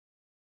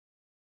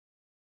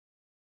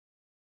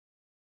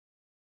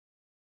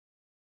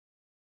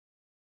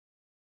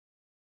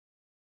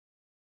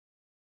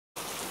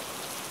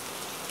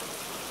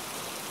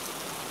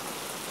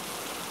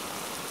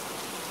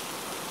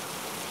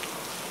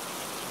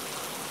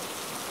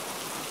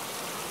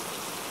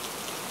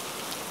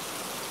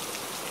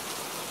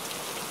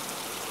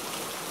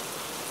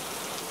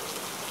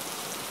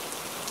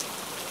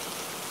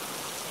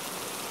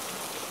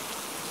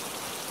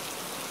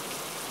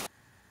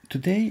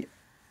Today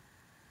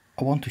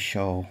I want to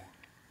show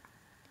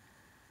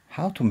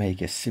how to make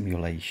a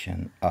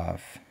simulation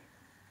of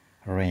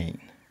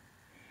rain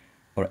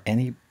or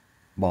any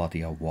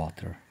body of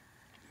water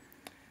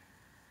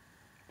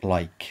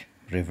like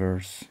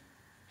rivers,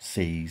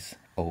 seas,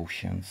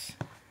 oceans,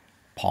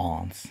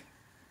 ponds.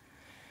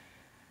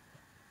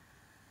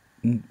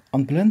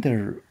 On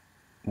Blender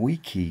we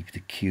keep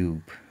the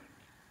cube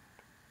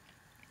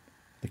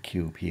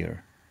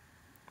here.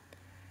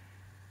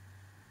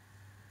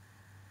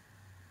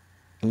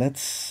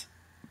 Let's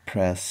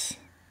press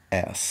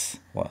S,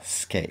 well,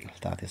 scale,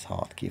 that is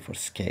hotkey for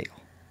scale,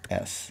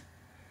 S.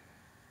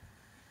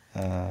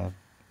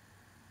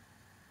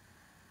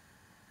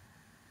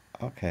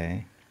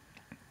 Okay,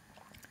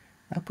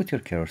 now put your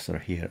cursor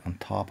here on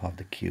top of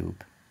the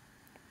cube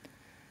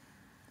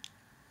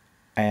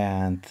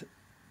and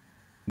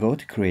go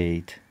to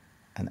create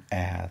and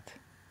add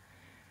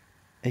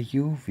a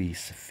UV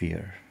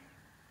sphere.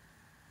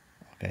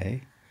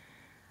 Okay,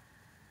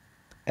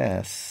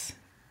 S,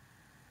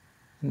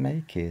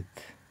 make it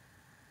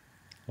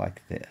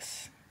like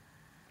this.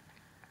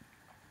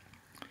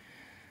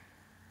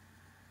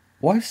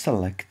 While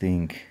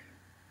selecting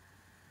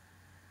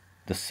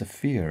the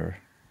sphere,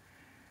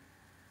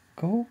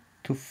 go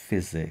to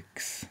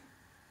physics.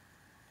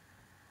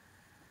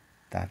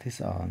 That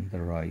is on the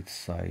right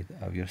side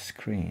of your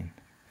screen.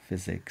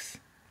 Physics.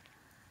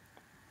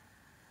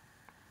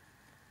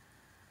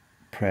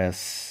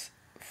 Press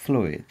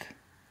fluid.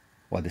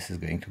 Well, this is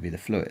going to be the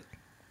fluid.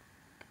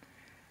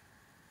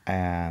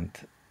 And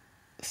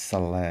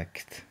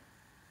select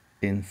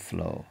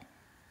inflow.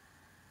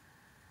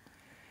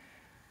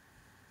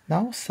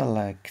 Now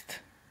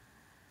select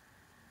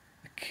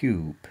the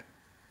cube.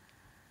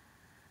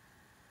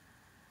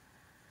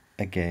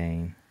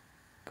 Again,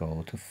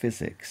 go to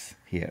physics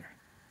here.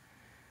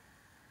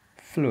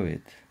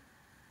 Fluid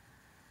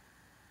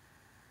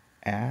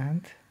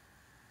and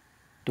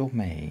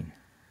domain.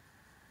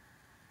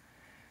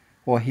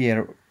 Well,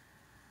 here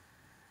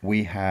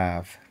we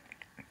have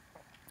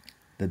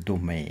the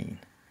domain,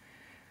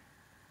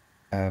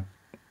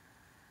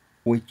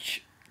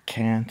 which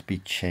can't be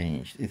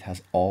changed. It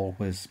has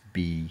always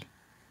be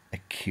a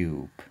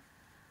cube.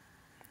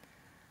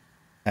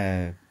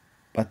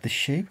 But the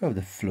shape of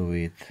the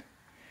fluid,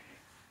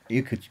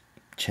 you could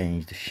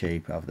change the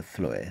shape of the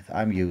fluid.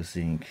 I'm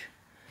using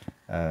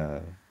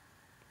a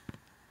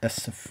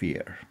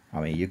sphere. I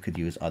mean, you could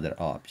use other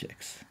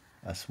objects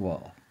as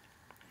well.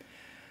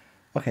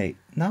 Okay,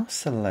 now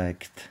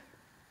select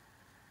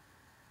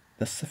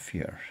the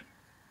sphere.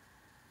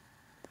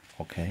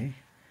 Okay,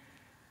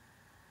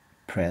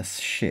 press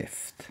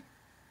shift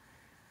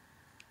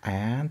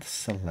and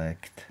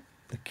select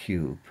the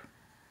cube.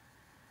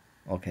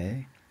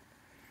 Okay,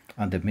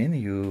 on the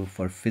menu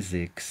for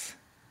physics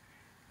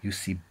you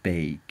see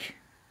bake.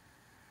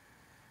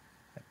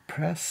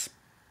 Press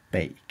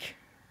bake.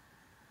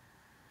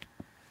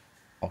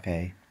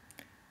 Okay,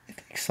 it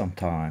takes some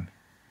time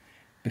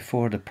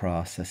before the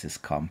process is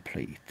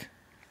complete.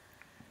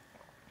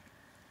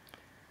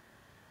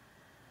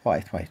 Well,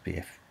 it might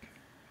be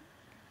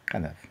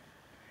kind of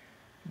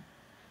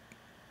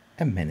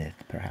a minute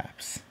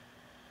perhaps.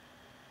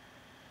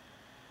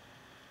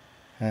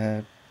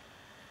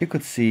 You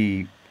could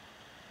see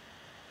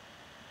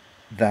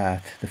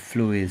that the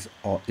fluid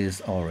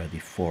is already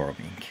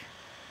forming.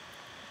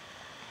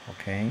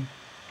 Okay,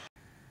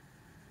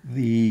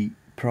 the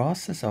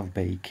process of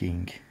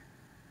baking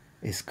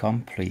is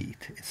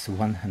complete. It's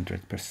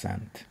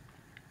 100%.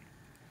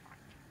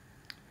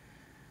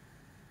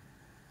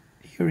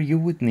 Here you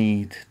would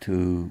need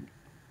to,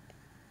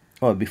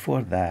 well,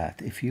 before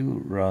that, if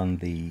you run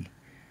the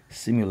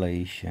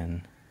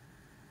simulation,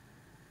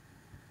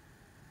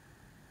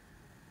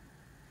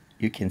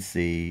 you can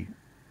see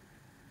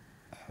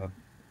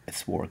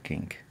it's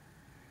working,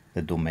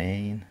 the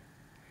domain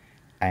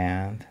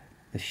and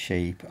the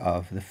shape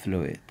of the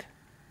fluid.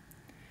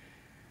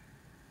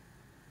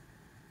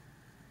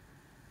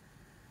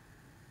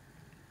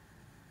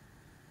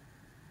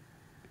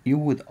 You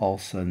would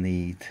also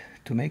need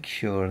to make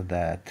sure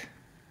that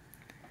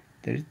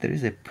there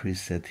is a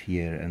preset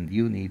here, and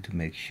you need to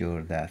make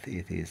sure that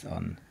it is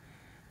on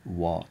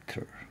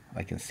water.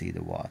 I can see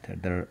the water.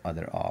 There are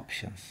other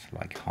options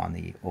like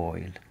honey,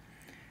 oil,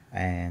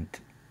 and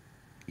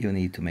you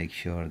need to make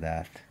sure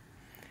that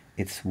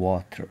it's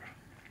water.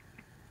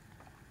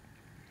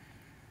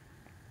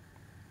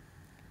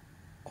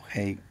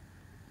 Okay,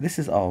 this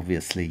is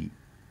obviously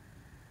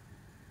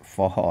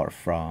far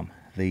from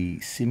the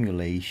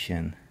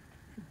simulation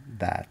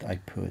that I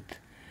put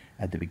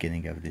at the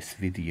beginning of this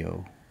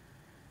video,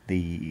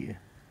 the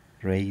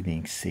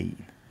raining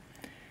scene.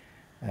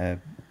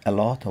 A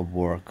lot of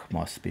work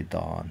must be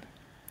done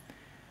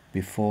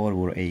before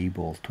we're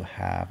able to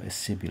have a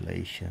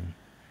simulation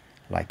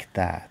like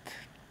that.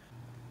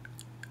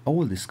 I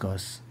will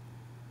discuss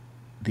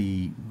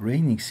the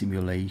raining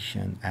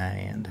simulation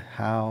and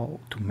how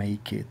to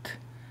make it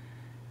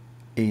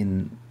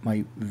in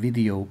my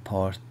video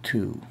part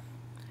 2.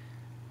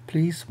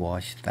 Please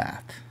watch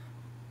that.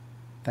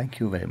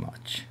 Thank you very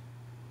much.